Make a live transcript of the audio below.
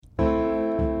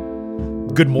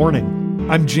Good morning.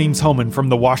 I'm James Hohmann from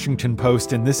The Washington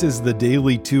Post, and this is the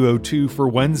Daily 202 for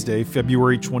Wednesday,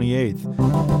 February 28th.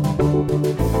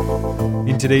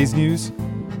 In today's news,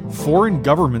 foreign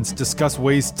governments discuss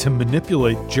ways to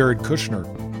manipulate Jared Kushner.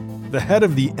 The head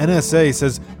of the NSA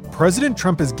says President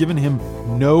Trump has given him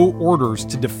no orders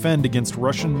to defend against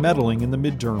Russian meddling in the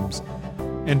midterms.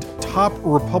 And top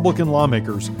Republican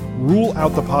lawmakers rule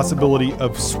out the possibility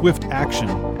of swift action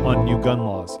on new gun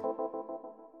laws.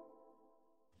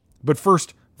 But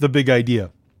first, the big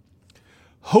idea.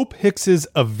 Hope Hicks's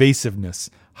evasiveness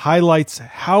highlights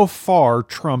how far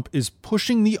Trump is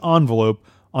pushing the envelope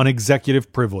on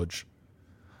executive privilege.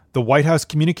 The White House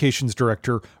communications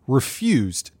director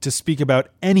refused to speak about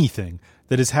anything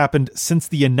that has happened since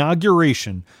the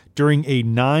inauguration during a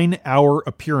 9-hour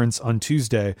appearance on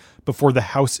Tuesday before the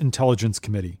House Intelligence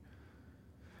Committee.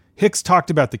 Hicks talked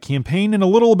about the campaign and a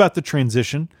little about the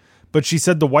transition, but she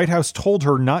said the White House told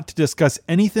her not to discuss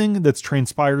anything that's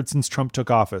transpired since Trump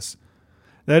took office.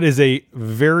 That is a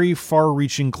very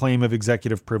far-reaching claim of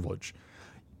executive privilege.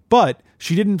 But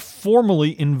she didn't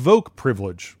formally invoke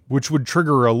privilege, which would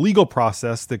trigger a legal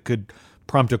process that could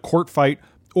prompt a court fight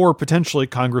or potentially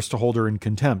Congress to hold her in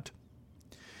contempt.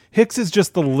 Hicks is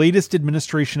just the latest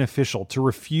administration official to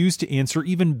refuse to answer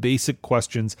even basic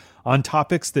questions on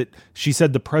topics that she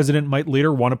said the president might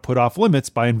later want to put off limits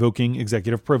by invoking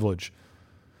executive privilege.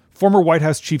 Former White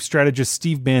House chief strategist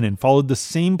Steve Bannon followed the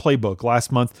same playbook last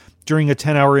month during a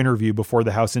 10-hour interview before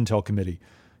the House Intel Committee.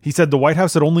 He said the White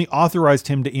House had only authorized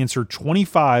him to answer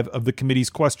 25 of the committee's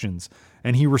questions,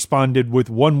 and he responded with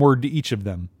one word to each of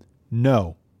them: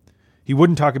 no. He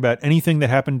wouldn't talk about anything that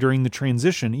happened during the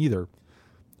transition either.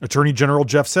 Attorney General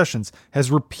Jeff Sessions has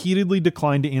repeatedly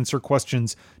declined to answer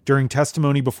questions during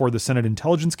testimony before the Senate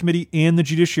Intelligence Committee and the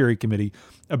Judiciary Committee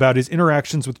about his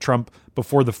interactions with Trump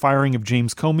before the firing of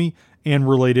James Comey and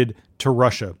related to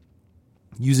Russia.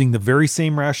 Using the very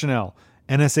same rationale,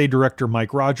 NSA Director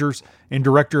Mike Rogers and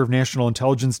Director of National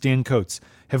Intelligence Dan Coats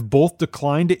have both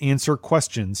declined to answer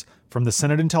questions from the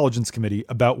Senate Intelligence Committee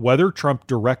about whether Trump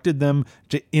directed them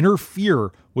to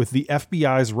interfere with the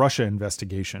FBI's Russia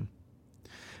investigation.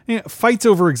 Fights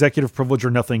over executive privilege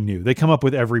are nothing new. They come up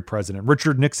with every president.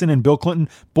 Richard Nixon and Bill Clinton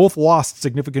both lost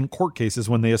significant court cases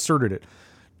when they asserted it.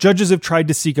 Judges have tried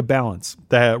to seek a balance.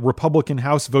 The Republican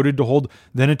House voted to hold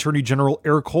then Attorney General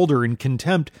Eric Holder in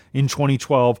contempt in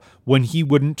 2012 when he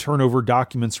wouldn't turn over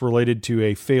documents related to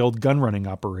a failed gun-running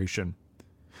operation.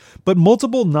 But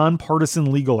multiple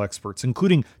nonpartisan legal experts,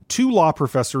 including 2 law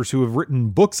professors who have written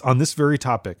books on this very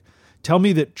topic, tell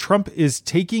me that Trump is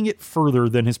taking it further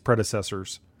than his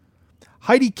predecessors.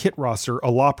 Heidi Kittrosser,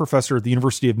 a law professor at the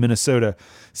University of Minnesota,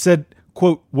 said,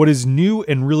 quote, "What is new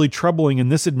and really troubling in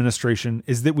this administration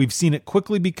is that we've seen it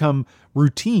quickly become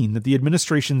routine that the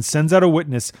administration sends out a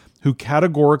witness who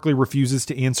categorically refuses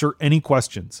to answer any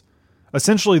questions.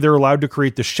 Essentially, they're allowed to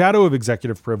create the shadow of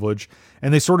executive privilege,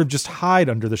 and they sort of just hide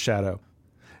under the shadow.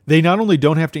 They not only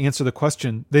don't have to answer the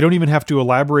question, they don't even have to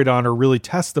elaborate on or really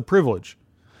test the privilege.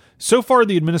 So far,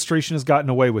 the administration has gotten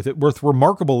away with it with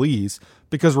remarkable ease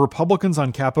because Republicans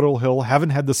on Capitol Hill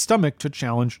haven't had the stomach to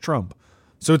challenge Trump.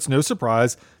 So it's no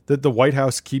surprise that the White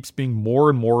House keeps being more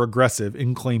and more aggressive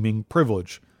in claiming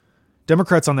privilege.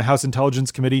 Democrats on the House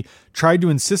Intelligence Committee tried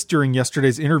to insist during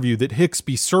yesterday's interview that Hicks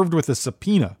be served with a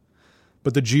subpoena,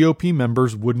 but the GOP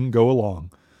members wouldn't go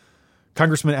along.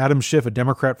 Congressman Adam Schiff, a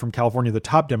Democrat from California, the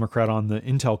top Democrat on the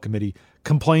Intel Committee,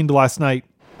 complained last night.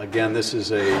 Again, this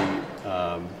is a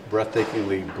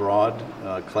breathtakingly broad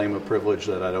claim of privilege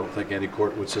that I don't think any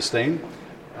court would sustain,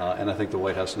 and I think the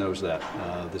White House knows that.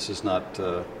 This is not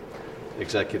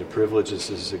executive privilege, this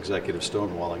is executive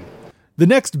stonewalling. The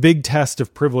next big test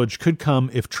of privilege could come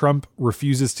if Trump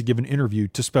refuses to give an interview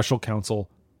to special counsel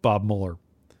Bob Mueller.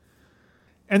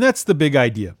 And that's the big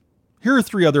idea. Here are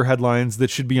 3 other headlines that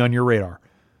should be on your radar.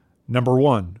 Number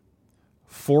 1.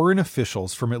 Foreign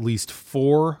officials from at least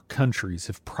 4 countries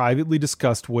have privately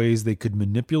discussed ways they could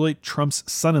manipulate Trump's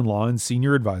son-in-law and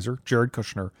senior advisor, Jared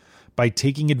Kushner, by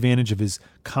taking advantage of his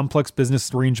complex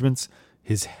business arrangements,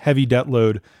 his heavy debt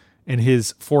load, and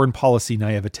his foreign policy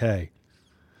naivete.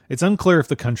 It's unclear if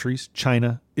the countries,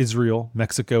 China, Israel,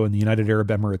 Mexico, and the United Arab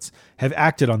Emirates, have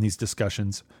acted on these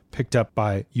discussions picked up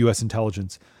by U.S.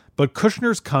 intelligence. But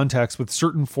Kushner's contacts with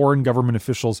certain foreign government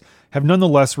officials have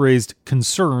nonetheless raised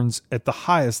concerns at the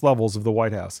highest levels of the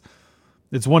White House.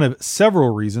 It's one of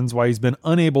several reasons why he's been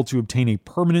unable to obtain a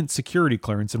permanent security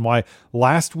clearance and why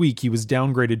last week he was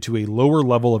downgraded to a lower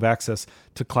level of access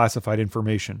to classified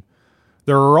information.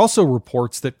 There are also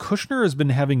reports that Kushner has been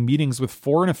having meetings with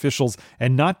foreign officials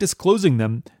and not disclosing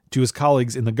them to his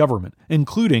colleagues in the government,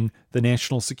 including the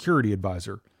National Security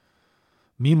Advisor.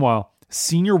 Meanwhile,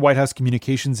 senior White House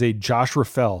communications aide Josh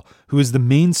Raffel, who is the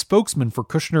main spokesman for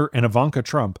Kushner and Ivanka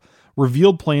Trump,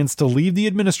 revealed plans to leave the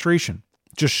administration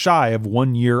just shy of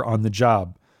 1 year on the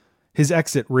job. His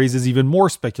exit raises even more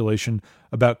speculation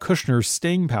about Kushner's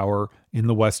staying power in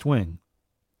the West Wing.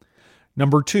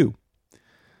 Number 2.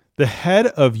 The head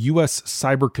of U.S.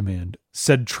 Cyber Command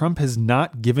said Trump has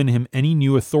not given him any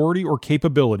new authority or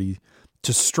capability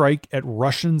to strike at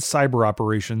Russian cyber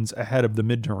operations ahead of the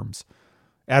midterms.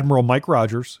 Admiral Mike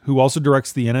Rogers, who also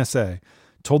directs the NSA,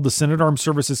 told the Senate Armed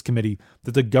Services Committee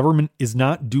that the government is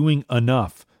not doing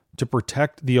enough to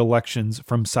protect the elections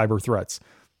from cyber threats.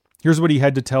 Here's what he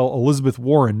had to tell Elizabeth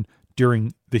Warren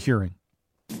during the hearing.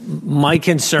 My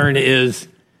concern is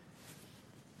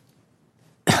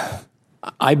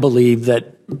I believe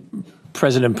that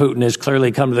President Putin has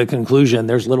clearly come to the conclusion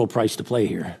there's little price to play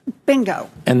here. Bingo.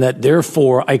 And that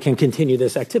therefore I can continue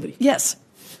this activity. Yes.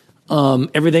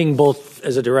 Everything, both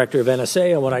as a director of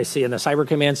NSA and what I see on the Cyber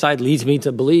Command side, leads me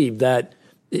to believe that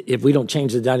if we don't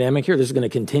change the dynamic here, this is going to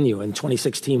continue, and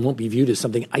 2016 won't be viewed as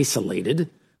something isolated.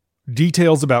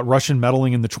 Details about Russian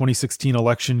meddling in the 2016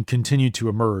 election continue to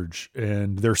emerge,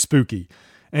 and they're spooky.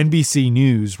 NBC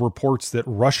News reports that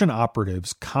Russian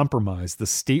operatives compromised the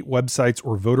state websites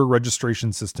or voter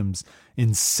registration systems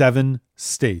in 7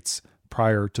 states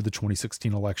prior to the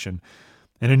 2016 election.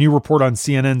 And a new report on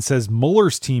CNN says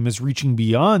Mueller's team is reaching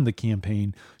beyond the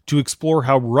campaign to explore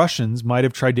how Russians might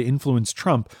have tried to influence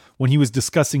Trump when he was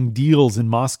discussing deals in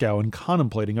Moscow and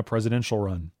contemplating a presidential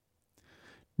run.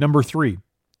 Number 3.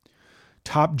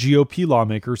 Top GOP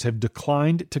lawmakers have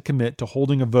declined to commit to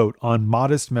holding a vote on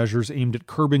modest measures aimed at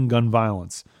curbing gun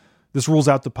violence. This rules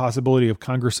out the possibility of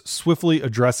Congress swiftly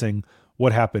addressing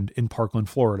what happened in Parkland,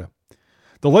 Florida.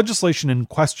 The legislation in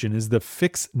question is the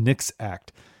Fix Nix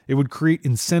Act. It would create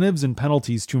incentives and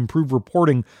penalties to improve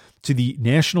reporting to the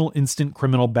National Instant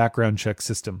Criminal Background Check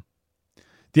System.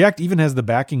 The act even has the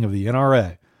backing of the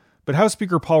NRA. But House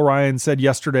Speaker Paul Ryan said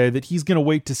yesterday that he's going to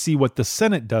wait to see what the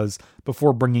Senate does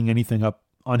before bringing anything up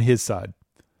on his side.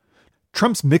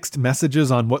 Trump's mixed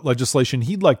messages on what legislation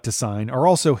he'd like to sign are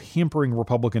also hampering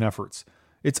Republican efforts.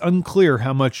 It's unclear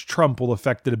how much Trump will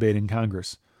affect the debate in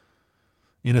Congress.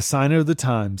 In a sign of the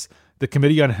times, the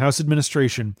Committee on House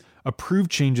Administration approved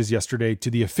changes yesterday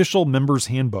to the official members'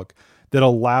 handbook that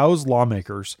allows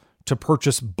lawmakers to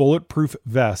purchase bulletproof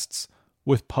vests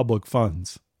with public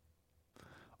funds.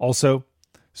 Also,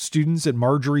 students at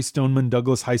Marjorie Stoneman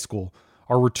Douglas High School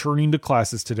are returning to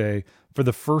classes today for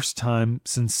the first time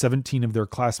since 17 of their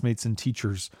classmates and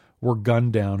teachers were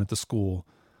gunned down at the school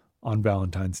on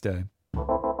Valentine's Day.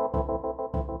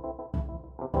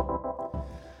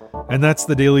 And that's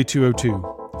the Daily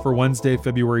 202 for Wednesday,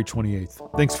 February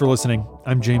 28th. Thanks for listening.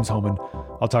 I'm James Hohmann.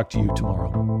 I'll talk to you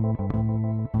tomorrow.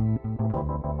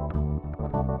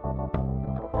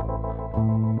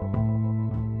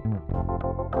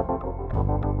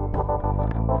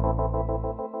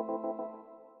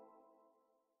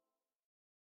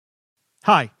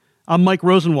 Hi, I'm Mike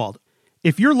Rosenwald.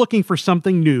 If you're looking for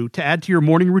something new to add to your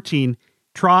morning routine,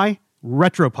 try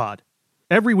Retropod.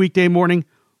 Every weekday morning,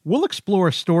 we'll explore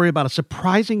a story about a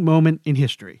surprising moment in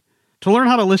history. To learn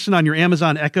how to listen on your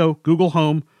Amazon Echo, Google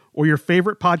Home, or your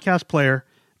favorite podcast player,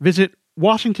 visit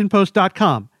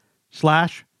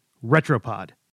WashingtonPost.com/Retropod.